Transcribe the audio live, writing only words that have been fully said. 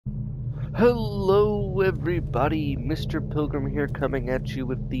Hello everybody, Mr. Pilgrim here coming at you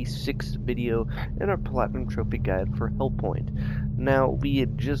with the 6th video in our Platinum Trophy Guide for Hellpoint. Now, we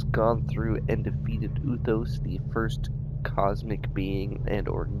had just gone through and defeated Uthos, the first cosmic being and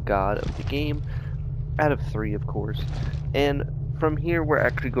or god of the game, out of 3 of course, and from here we're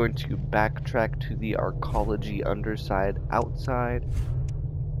actually going to backtrack to the arcology underside outside.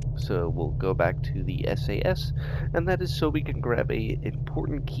 So we'll go back to the SAS, and that is so we can grab a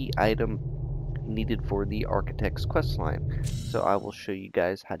important key item needed for the architect's questline. So I will show you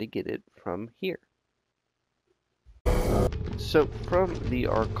guys how to get it from here. So from the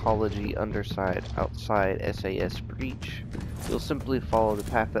arcology underside outside SAS breach, you'll simply follow the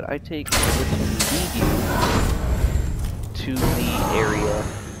path that I take, which will lead you to the area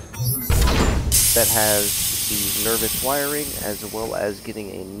that has the nervous wiring, as well as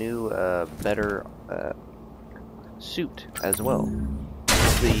getting a new, better suit as well.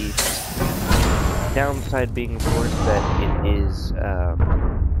 The downside being, of course, that it is a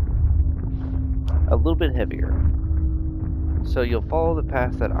little bit heavier. So you'll follow the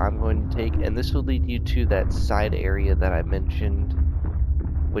path that I'm going to take, and this will lead you to that side area that I mentioned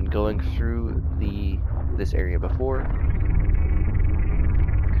when going through this area before.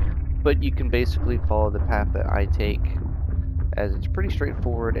 But you can basically follow the path that I take, as it's pretty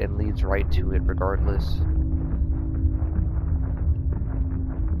straightforward and leads right to it regardless.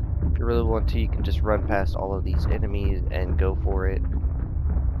 If you really want to, you can just run past all of these enemies and go for it.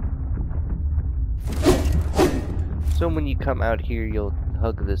 So when you come out here, you'll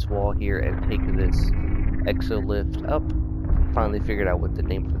hug this wall here and take this exolift up. Finally figured out what the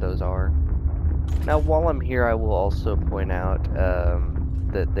name for those are. Now while I'm here, I will also point out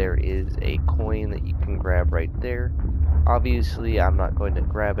that there is a coin that you can grab right there. Obviously, I'm not going to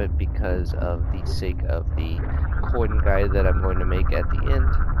grab it because of the sake of the coin guide that I'm going to make at the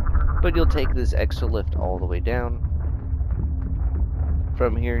end. But you'll take this exolift all the way down.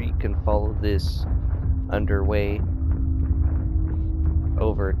 From here, you can follow this underway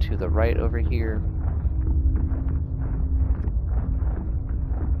over to the right over here.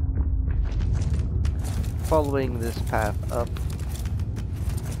 Following this path up,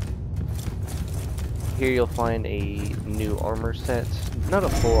 here you'll find a new armor set. Not a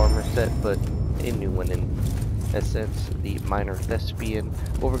full armor set, but a new one in a sense, the minor thespian.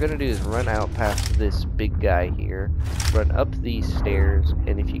 What we're going to do is run out past this big guy here, run up these stairs,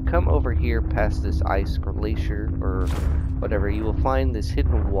 and if you come over here past this ice glacier, or whatever, you will find this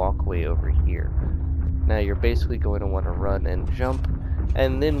hidden walkway over here. Now you're basically going to want to run and jump,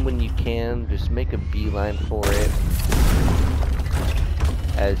 and then when you can, just make a beeline for it,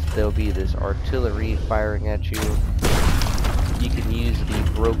 as there'll be this artillery firing at you. You can use the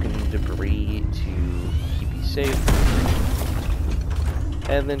broken debris to keep you safe.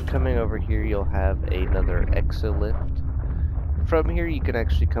 And then coming over here, you'll have another exolift. From here, you can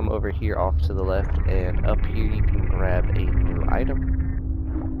actually come over here off to the left, and up here you can grab a new item.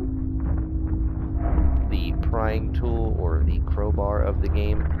 The prying tool, or the crowbar of the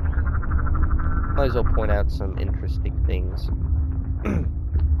game. Might as well point out some interesting things.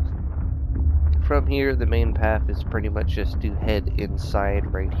 From here, the main path is pretty much just to head inside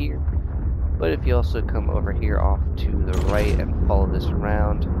right here. But if you also come over here off to the right and follow this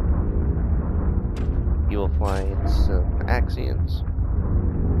around, you will find some axioms.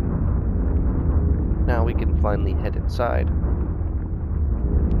 Now we can finally head inside.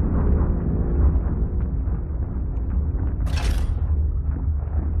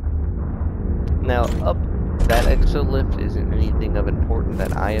 Now, up that exolift isn't anything of importance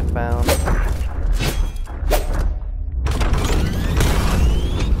that I have found.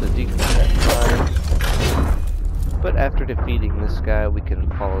 But after defeating this guy, we can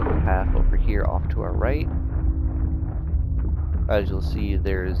follow the path over here off to our right. As you'll see,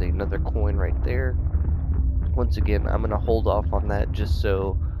 there is another coin right there. Once again, I'm going to hold off on that just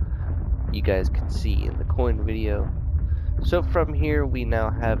so you guys can see in the coin video. So from here, we now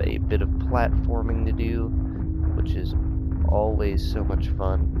have a bit of platforming to do, which is always so much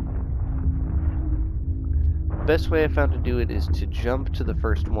fun. The best way I found to do it is to jump to the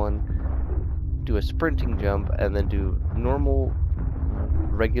first one, do a sprinting jump, and then do normal,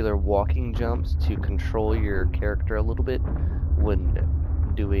 regular walking jumps to control your character a little bit when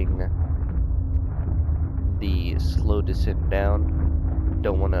doing the slow descent down.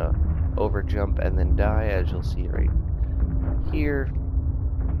 Don't want to over jump and then die, as you'll see right here.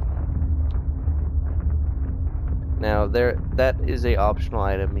 Now that is a optional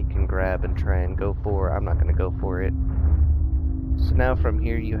item you can grab and try and go for. I'm not going to go for it. So now from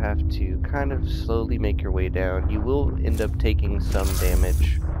here you have to kind of slowly make your way down. You will end up taking some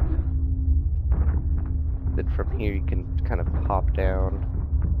damage here you can kind of hop down,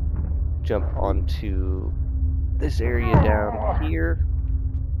 jump onto this area down here,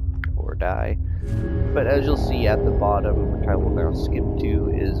 or die. But as you'll see at the bottom, which I will now skip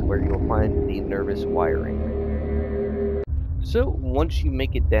to, is where you'll find the nervous wiring. So once you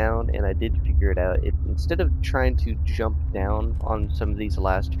make it down, and I did figure it out, instead of trying to jump down on some of these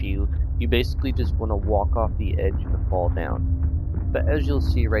last few, you basically just want to walk off the edge and fall down. But as you'll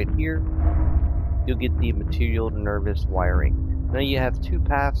see right here, you'll get the material nervous wiring. Now you have two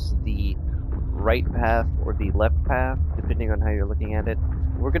paths, the right path or the left path, depending on how you're looking at it.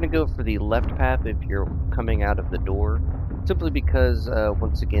 We're going to go for the left path if you're coming out of the door, simply because,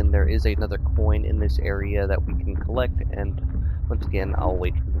 once again, there is another coin in this area that we can collect, and once again, I'll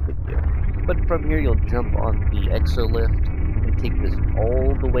wait for the video. But from here, you'll jump on the exolift and take this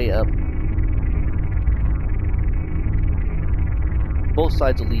all the way up. Both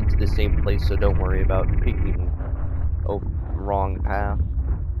sides will lead to the same place, so don't worry about picking a wrong path.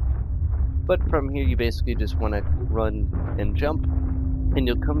 But from here, you basically just want to run and jump, and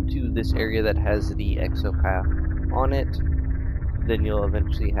you'll come to this area that has the exo path on it. Then you'll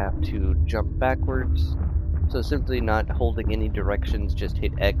eventually have to jump backwards. So simply not holding any directions, just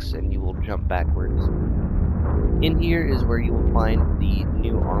hit X and you will jump backwards. In here is where you will find the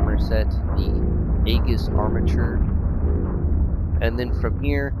new armor set, the Aegis armature. And then from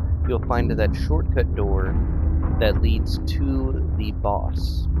here, you'll find that shortcut door that leads to the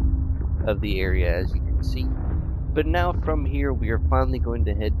boss of the area, as you can see. But now from here, we are finally going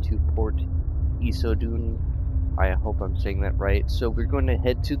to head to Port Issoudun. I hope I'm saying that right. So we're going to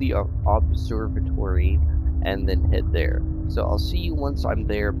head to the observatory and then head there. So I'll see you once I'm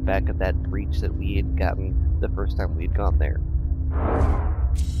there, back at that breach that we had gotten the first time we had gone there.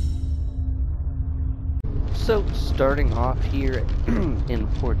 So starting off here in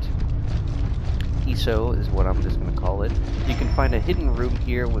Port Isso is what I'm just going to call it. You can find a hidden room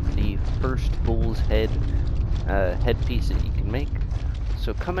here with the first bull's head headpiece that you can make.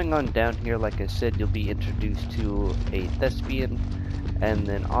 So coming on down here, like I said, you'll be introduced to a thespian, and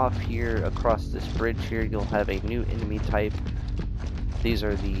then off here across this bridge here you'll have a new enemy type. These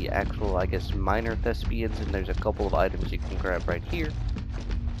are the actual, I guess, minor thespians, and there's a couple of items you can grab right here.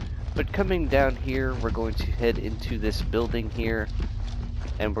 But coming down here, we're going to head into this building here,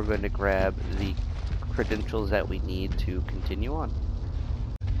 and we're going to grab the credentials that we need to continue on.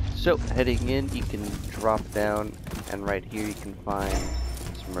 So heading in, you can drop down, and right here you can find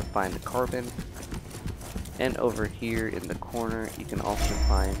some refined carbon. And over here in the corner, you can also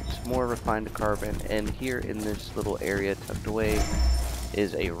find some more refined carbon. And here in this little area tucked away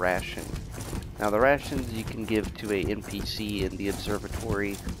is a ration. Now the rations you can give to a NPC in the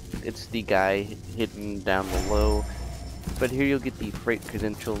observatory. It's the guy hidden down below. But here you'll get the freight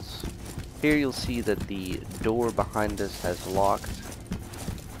credentials. Here you'll see that the door behind us has locked.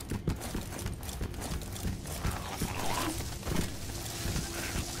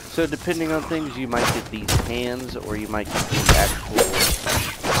 So depending on things, you might get these hands, or you might get the actual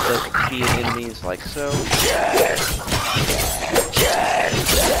thespian enemies, like so.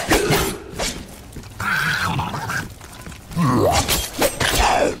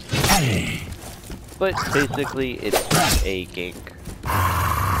 But basically, it's just a gank.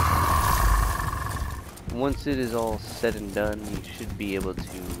 Once it is all said and done, you should be able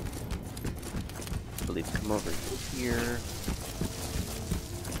to, I believe, come over here.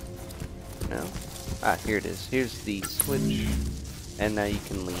 No? Ah, here it is. Here's the switch, and now you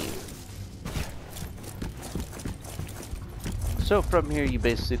can leave. So from here, you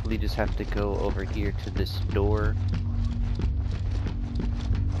basically just have to go over here to this door,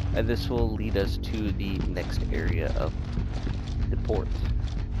 and this will lead us to the next area of the port.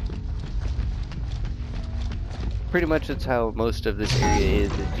 Pretty much that's how most of this area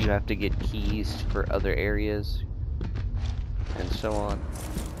is you have to get keys for other areas, and so on.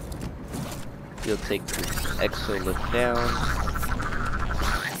 You'll take this exolift down,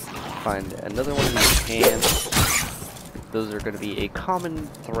 find another one of these hands. Those are going to be a common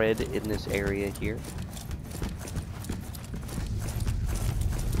thread in this area here.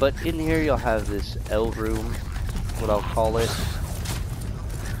 But in here you'll have this L room, what I'll call it.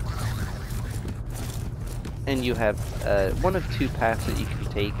 And you have one of two paths that you can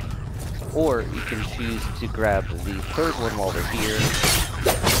take, or you can choose to grab the third one while we're here.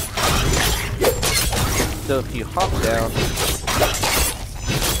 So if you hop down,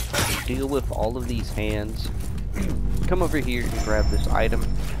 deal with all of these hands, come over here and grab this item,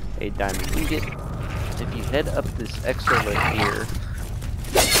 a diamond ingot. If you head up this exolift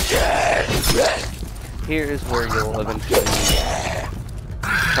here is where you'll eventually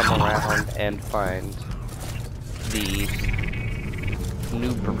come around and find the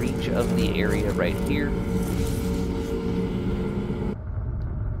new breach of the area right here.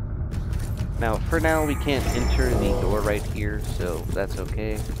 Now, for now, we can't enter the door right here, so that's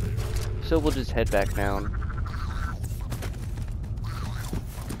okay. So we'll just head back down.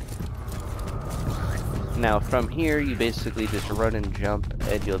 Now, from here, you basically just run and jump,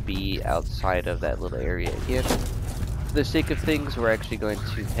 and you'll be outside of that little area again. For the sake of things, we're actually going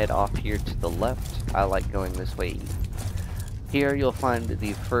to head off here to the left. I like going this way. Here, you'll find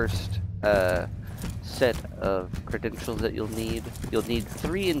the first set of credentials that you'll need. You'll need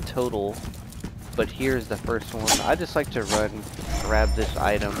 3 in total. But here's the first one. I just like to run, grab this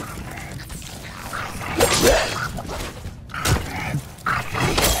item.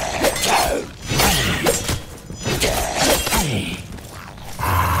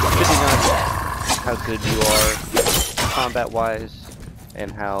 Depending on how good you are combat-wise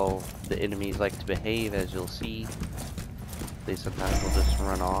and how the enemies like to behave, as you'll see, they sometimes will just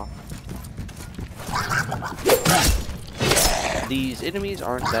run off. These enemies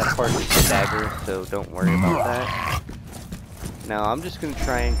aren't that hard to stagger, so don't worry about that. Now I'm just going to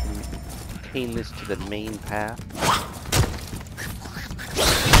try and contain this to the main path.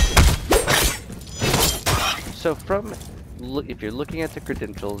 So if you're looking at the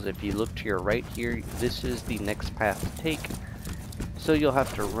credentials, if you look to your right here, this is the next path to take. So you'll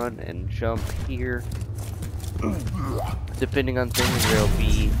have to run and jump here. Depending on things, there'll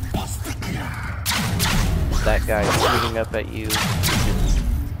be that guy shooting up at you, which is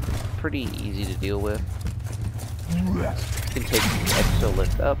pretty easy to deal with. You can take the exo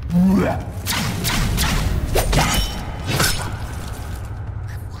lift up.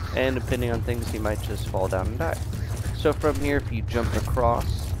 And depending on things, you might just fall down and die. So from here, if you jump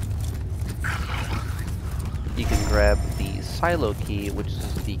across, you can grab the silo key, which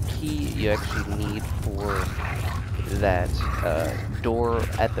is the key you actually need for that door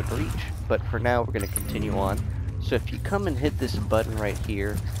at the breach. But for now, we're going to continue on. So if you come and hit this button right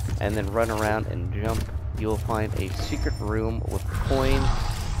here, and then run around and jump, you'll find a secret room with coin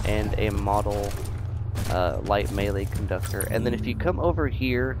and a model light melee conductor. And then if you come over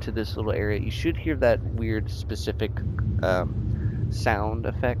here to this little area, you should hear that weird specific sound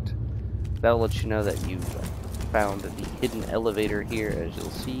effect. That'll let you know that you found the hidden elevator here, as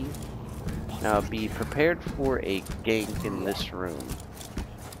you'll see. Now be prepared for a gank in this room.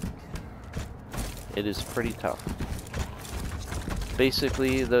 It is pretty tough.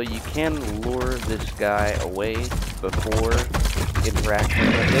 Basically, though, you can lure this guy away before interacting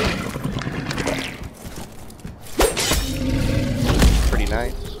with it. Pretty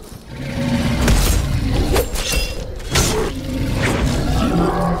nice.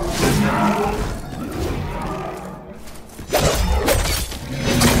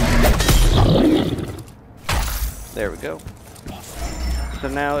 There we go. So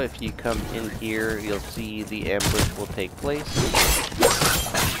now if you come in here, you'll see the ambush will take place.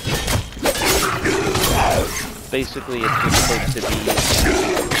 Basically, it's just supposed to be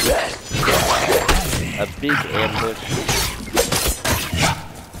a big ambush,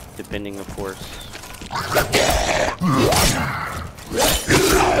 depending, of course.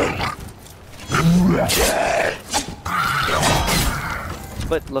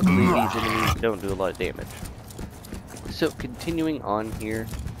 But luckily, these enemies don't do a lot of damage. So continuing on here,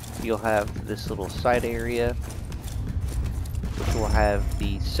 you'll have this little side area, which will have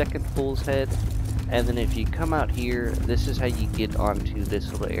the second fool's head. And then if you come out here, this is how you get onto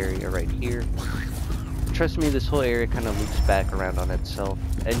this little area right here. Trust me, this whole area kind of loops back around on itself,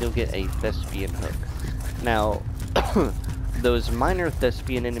 and you'll get a thespian hook. Now, those minor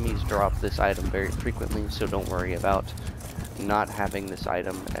thespian enemies drop this item very frequently, so don't worry about not having this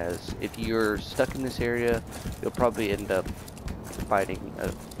item, as if you're stuck in this area, you'll probably end up fighting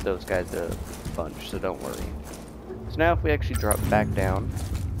those guys a bunch, so don't worry. So now if we actually drop back down,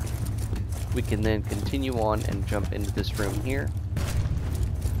 we can then continue on and jump into this room here.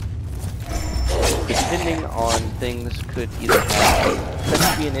 Depending on things, could either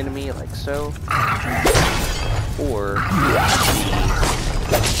have be an enemy like so, or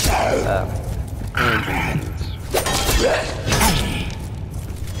hand grenades.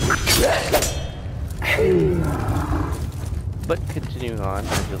 But continuing on,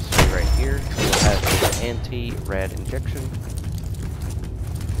 as you'll see right here, you'll have an anti-rad injection.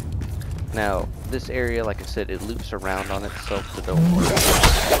 Now, this area, like I said, it loops around on itself, so don't worry.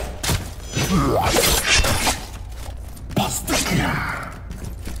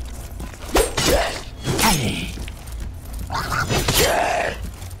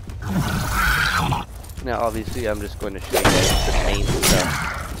 Now, obviously, I'm just going to show you guys the main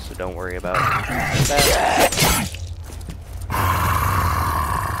stuff, so don't worry about that.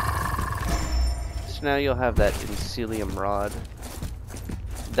 So now you'll have that Ensilium rod.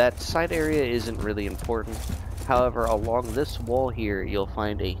 That side area isn't really important. However, along this wall here, you'll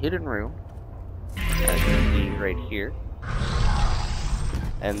find a hidden room, as you can see right here.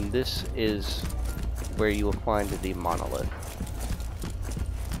 And this is where you will find the monolith.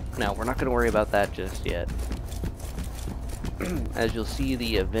 Now, we're not going to worry about that just yet. As you'll see,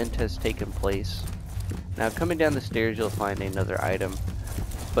 the event has taken place. Now, coming down the stairs, you'll find another item.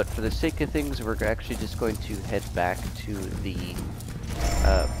 But for the sake of things, we're actually just going to head back to the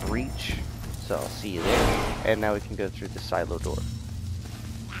breach. So I'll see you there. And now we can go through the silo door.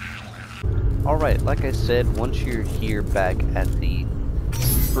 Alright, like I said, once you're here back at the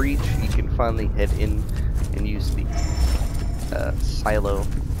breach, you can finally head in and use the silo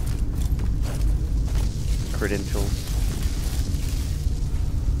credentials.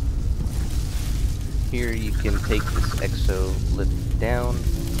 Here you can take this exo lift down.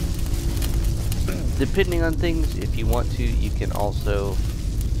 Depending on things, if you want to, you can also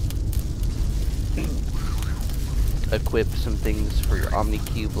equip some things for your Omni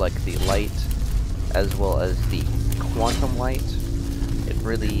Cube, like the light, as well as the quantum light. It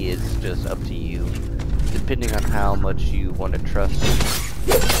really is just up to you, depending on how much you want to trust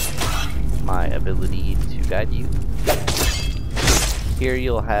my ability to guide you. Here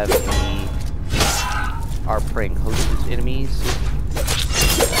you'll have our praying hostess enemies.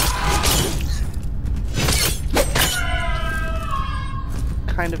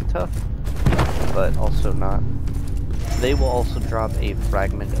 Kind of tough, but also not. They will also drop a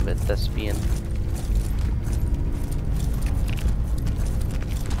fragment of a thespian.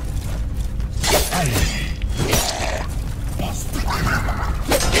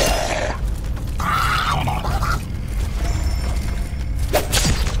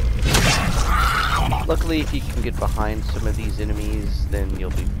 Luckily, if you can get behind some of these enemies, then you'll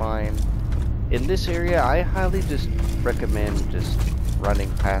be fine. In this area, I highly just recommend just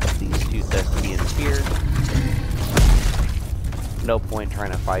running past these two thespians here. No point trying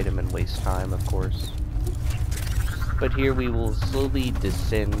to fight them and waste time, of course. But here we will slowly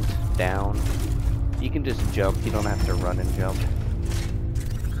descend down. You can just jump, you don't have to run and jump.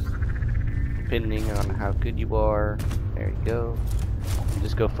 Depending on how good you are. There you go.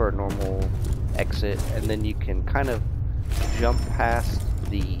 Just go for a normal exit, and then you can kind of jump past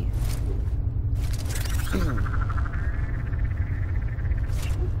the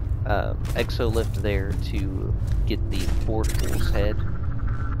exo lift there to get the Fourth Fool's Head.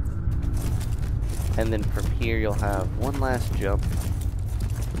 And then from here you'll have one last jump.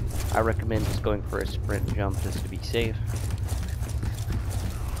 I recommend just going for a sprint jump just to be safe.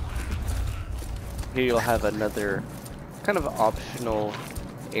 Here you'll have another kind of optional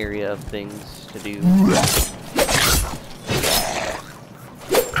area of things to do.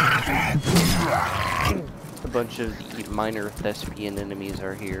 A bunch of the minor thespian enemies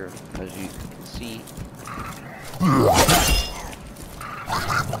are here, as you can see.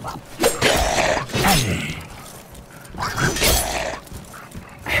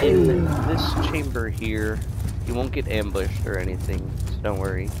 In this chamber here, you won't get ambushed or anything, so don't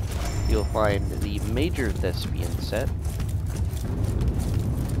worry. You'll find the major thespian set.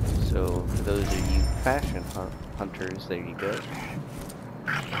 So, for those of you fashion hunters, there you go.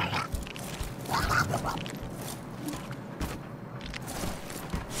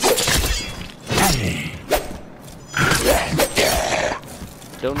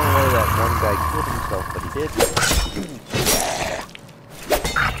 Don't know why that one guy killed himself, but he did.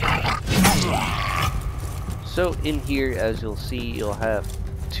 So in here, as you'll see, you'll have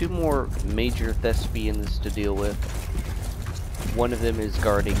two more major thespians to deal with. One of them is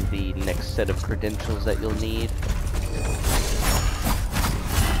guarding the next set of credentials that you'll need.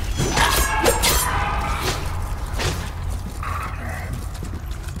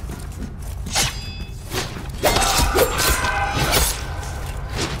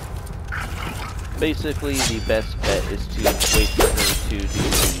 Basically, the best bet is to wait for her to do the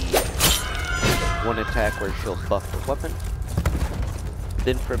one attack where she'll buff her weapon.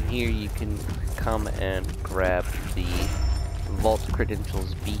 Then from here you can come and grab the Vault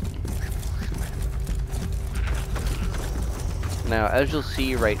Credentials beak. Now, as you'll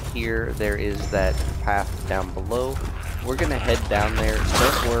see right here, there is that path down below. We're gonna head down there.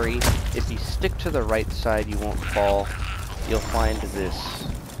 Don't worry, if you stick to the right side, you won't fall. You'll find this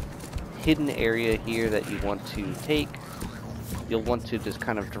hidden area here that you want to take. You'll want to just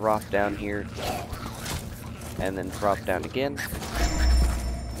kind of drop down here and then drop down again.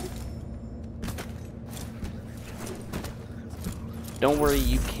 Don't worry,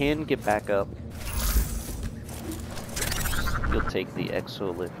 you can get back up. You'll take the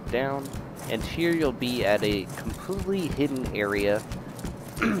exo lift down And here you'll be at a completely hidden area.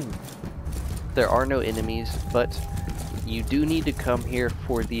 There are no enemies, but you do need to come here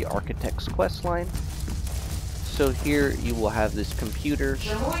for the Architect's quest line. So here you will have this computer.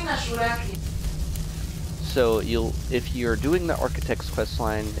 So if you're doing the Architect's quest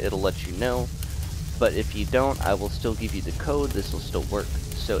line, it'll let you know. But if you don't, I will still give you the code. This will still work.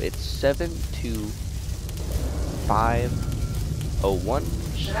 So it's 72501.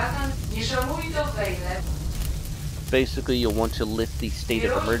 Basically, you'll want to lift the state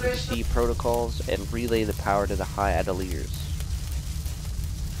of emergency protocols and relay the power to the high Adeliers.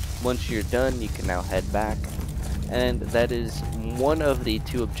 Once you're done, you can now head back. And that is one of the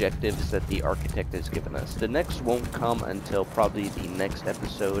 2 objectives that the Architect has given us. The next won't come until probably the next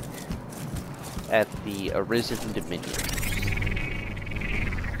episode at the Arisen Dominion.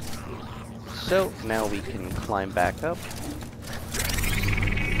 So now we can climb back up.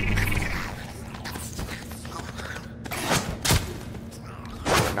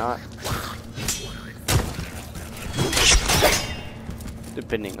 Or not.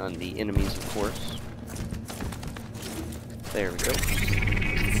 Depending on the enemies, of course. There we go.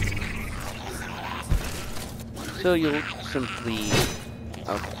 So you'll simply...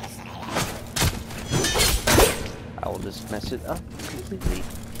 Okay. I will just mess it up completely.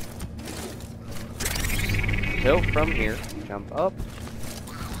 So from here, jump up,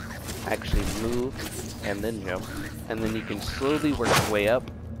 actually move, and then jump. And then you can slowly work your way up.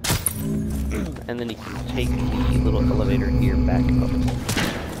 And then you can take the little elevator here back up.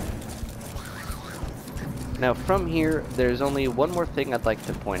 Now from here, there's only one more thing I'd like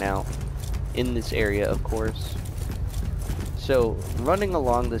to point out in this area, of course. So running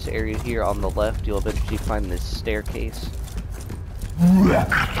along this area here on the left, you'll eventually find this staircase.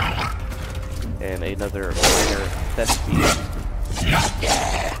 And another minor thespian.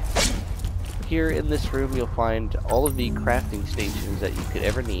 Here in this room, you'll find all of the crafting stations that you could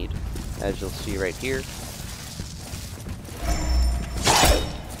ever need, as you'll see right here.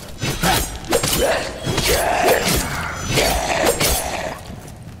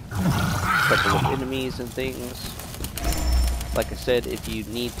 Couple of enemies and things. Like I said, if you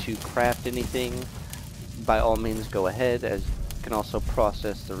need to craft anything, by all means go ahead, as you can also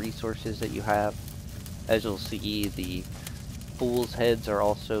process the resources that you have. As you'll see, the fool's heads are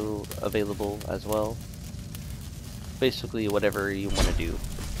also available as well. Basically whatever you want to do.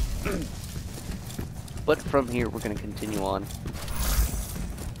 But from here we're going to continue on.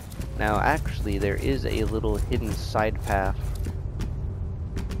 Now actually there is a little hidden side path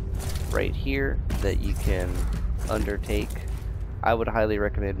right here that you can undertake. I would highly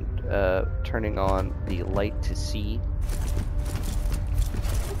recommend turning on the light to see.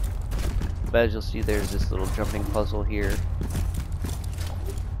 But as you'll see, there's this little jumping puzzle here.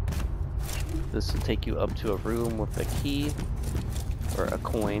 This will take you up to a room with a key, or a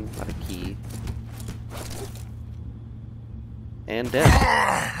coin, not a key. And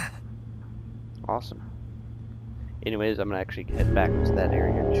death. Awesome. Anyways, I'm gonna actually head back to that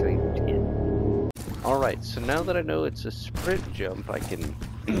area and show you what to get. Alright, so now that I know it's a sprint jump, I can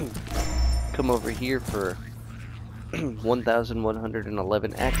come over here for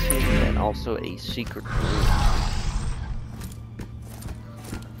 1111 axes and also a secret room.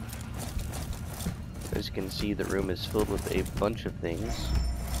 As you can see, the room is filled with a bunch of things.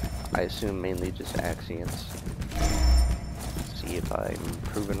 I assume mainly just Axions. Let's see if I'm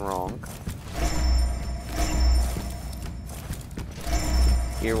proven wrong.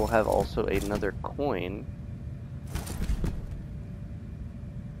 Here we'll have also another coin.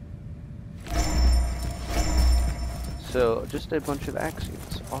 So, just a bunch of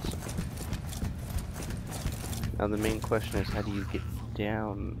Axions. Awesome. Now the main question is, how do you get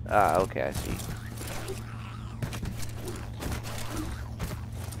down? Ah, okay, I see.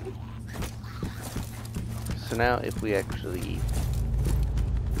 So now if we actually...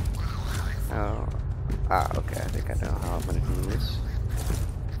 Oh, okay, I think I know how I'm going to do this.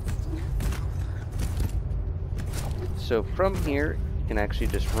 So from here, you can actually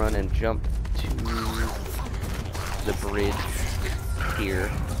just run and jump to the bridge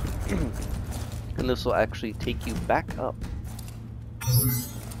here. And this will actually take you back up.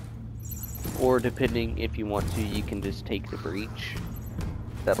 Or depending if you want to, you can just take the breach.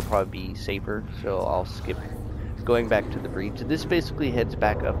 That'll probably be safer, so I'll skip going back to the breach. This basically heads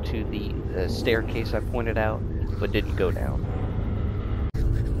back up to the staircase I pointed out, but didn't go down.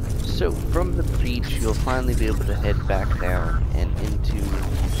 So from the breach, you'll finally be able to head back down and into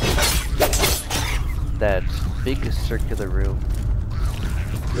that big circular room.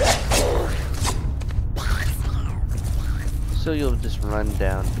 So you'll just run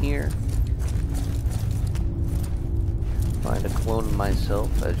down here, find a clone of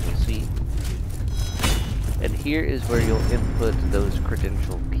myself, as you'll see. And here is where you'll input those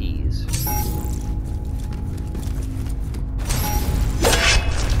credential keys.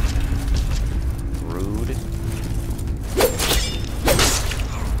 Rude.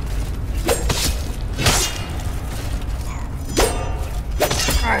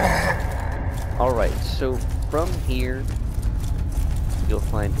 Alright, so from here, you'll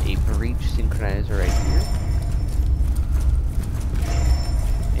find a breach synchronizer right here.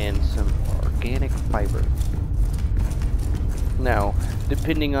 And some organic fiber. Now,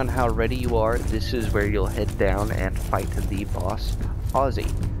 depending on how ready you are, this is where you'll head down and fight the boss, Ozzy.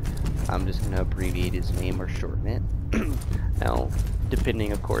 I'm just going to abbreviate his name or shorten it. Now,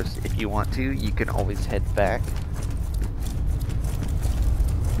 depending, of course, if you want to, you can always head back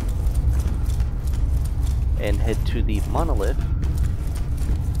and head to the monolith,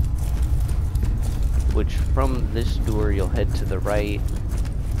 which from this door you'll head to the right.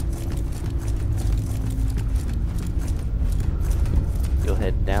 You'll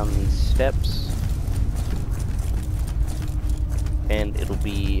head down these steps and it'll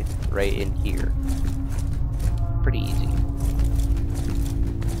be right in here. Pretty easy.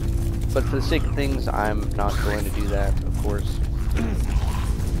 But for the sake of things, I'm not going to do that, of course.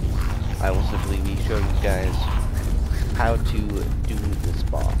 I will simply be showing you guys how to do this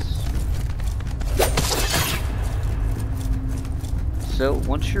boss. So,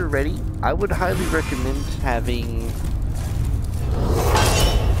 once you're ready, I would highly recommend having...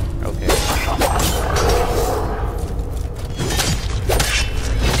 Okay.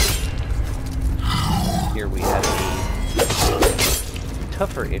 Here we have a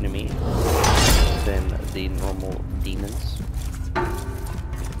tougher enemy than the normal demons.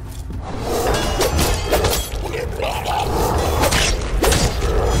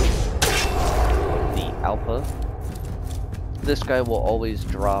 The Alpha. This guy will always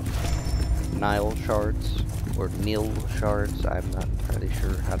drop Nile shards, or Nil shards, I'm not entirely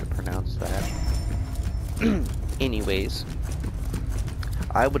sure how to pronounce that. Anyways,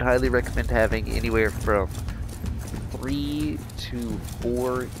 I would highly recommend having anywhere from 3 to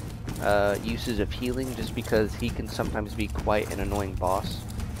 4 uses of healing, just because he can sometimes be quite an annoying boss.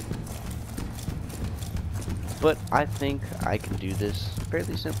 But I think I can do this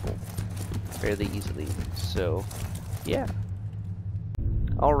fairly simple, fairly easily, so yeah.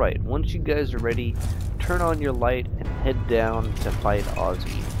 Alright, once you guys are ready, turn on your light and head down to fight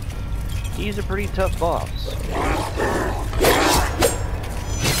Ozzy. He's a pretty tough boss.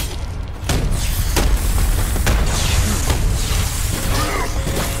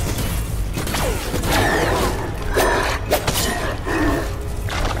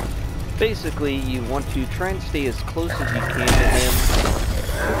 Basically, you want to try and stay as close as you can to him.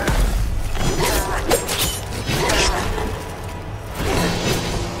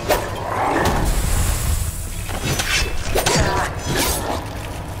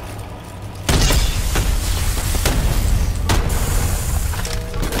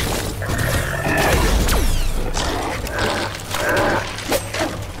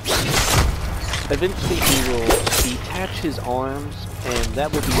 Eventually he will detach his arms, and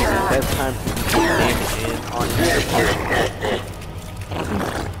that will be the best time for you to put damage in on his opponent.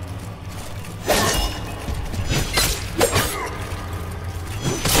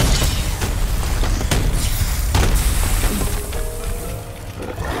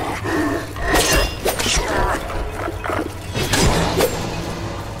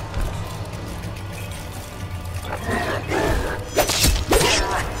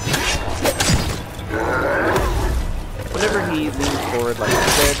 Whenever he leans forward, like I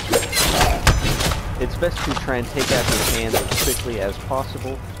said, it's best to try and take out his hand as quickly as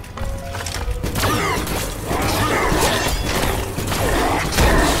possible.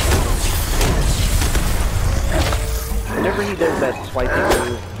 Whenever he does that swiping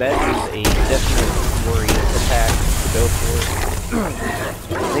move, that is a definite worry attack to go for.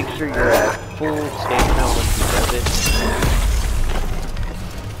 Make sure you're at full stamina once he does it.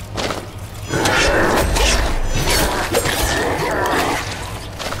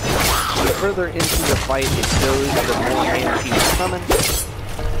 The further into the fight it goes, the more damage he's coming.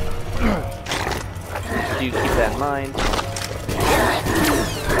 Do keep that in mind.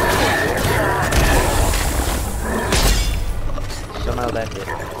 Somehow that hit.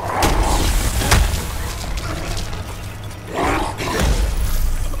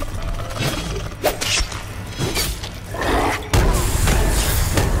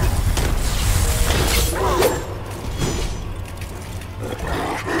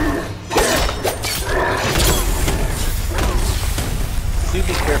 Do do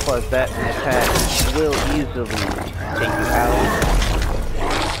be careful as that attack will easily take you out.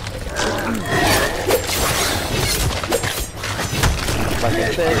 Like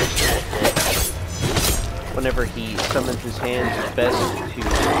I said, whenever he summons his hands, it's best to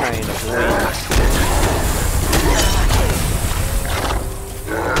try and avoid.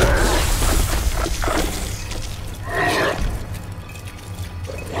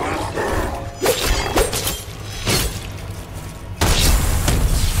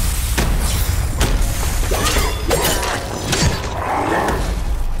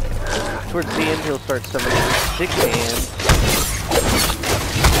 Towards the end, he'll start summoning his big hand.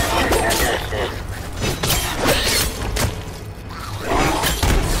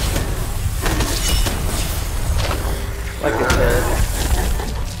 Like I said,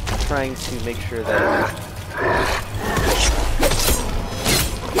 trying to make sure that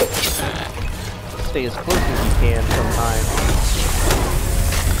stay as close as you can sometimes.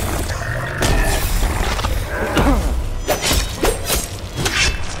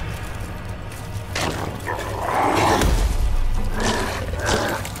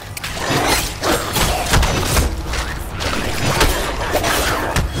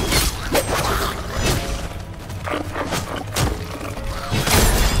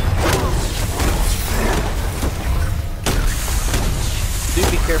 Do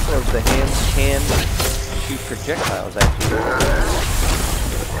be careful as the hands can shoot projectiles at you.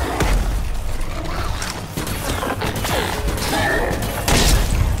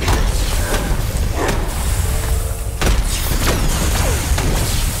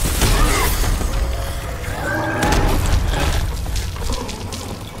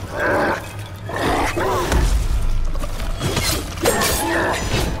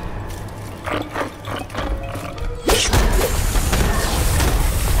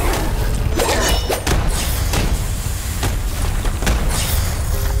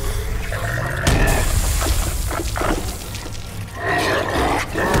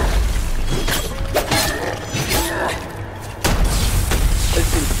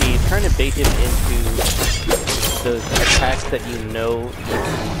 Trying to bait him into those attacks that you know you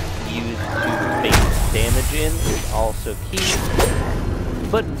can use to bait damage in is also key.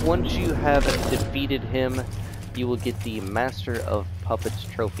 But once you have defeated him, you will get the Master of Puppets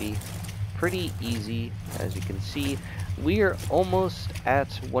trophy. Pretty easy, as you can see. We are almost at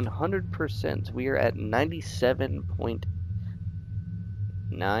 100%. We are at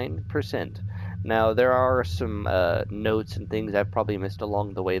 97.9%. Now, there are some notes and things I've probably missed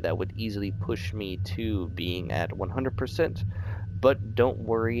along the way that would easily push me to being at 100%, but don't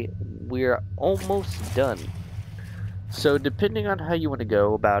worry, we're almost done. So, depending on how you want to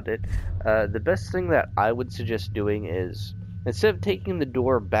go about it, the best thing that I would suggest doing is, instead of taking the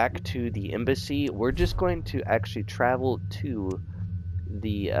door back to the embassy, we're just going to actually travel to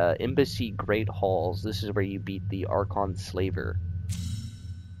the embassy Great Halls. This is where you beat the Archon Slaver.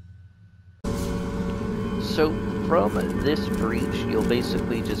 So from this breach, you'll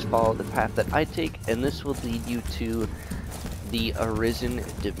basically just follow the path that I take, and this will lead you to the Arisen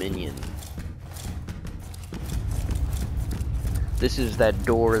Dominion. This is that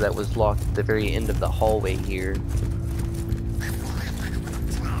door that was locked at the very end of the hallway here.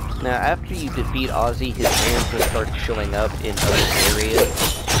 Now, after you defeat Ozzy, his hands will start showing up in other areas.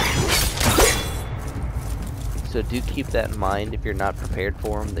 So do keep that in mind if you're not prepared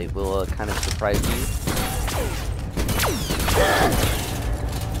for them. They will kind of surprise you.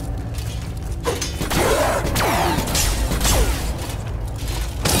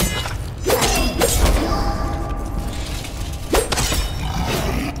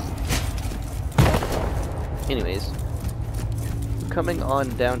 Anyways, coming on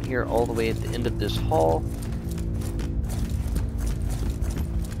down here all the way at the end of this hall,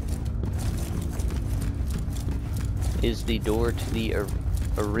 is the door to the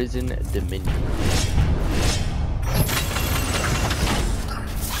Arisen Dominion.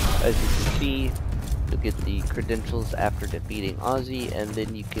 As you can see, you'll get the credentials after defeating Ozzy, and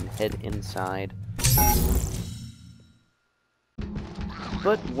then you can head inside.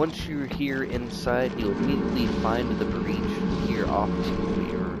 But once you're here inside, you'll immediately find the breach here off to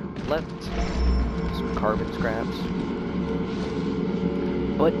your left. Some carbon scraps.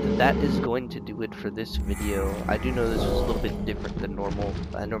 But that is going to do it for this video. I do know this was a little bit different than normal.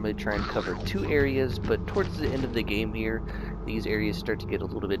 I normally try and cover 2 areas, but towards the end of the game here, these areas start to get a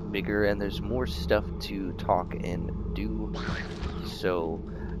little bit bigger and there's more stuff to talk and do. So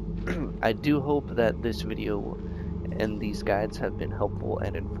I do hope that this video and these guides have been helpful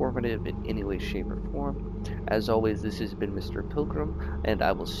and informative in any way, shape, or form. As always, this has been Mr. Pilgrim, and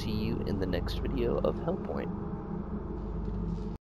I will see you in the next video of Hellpoint.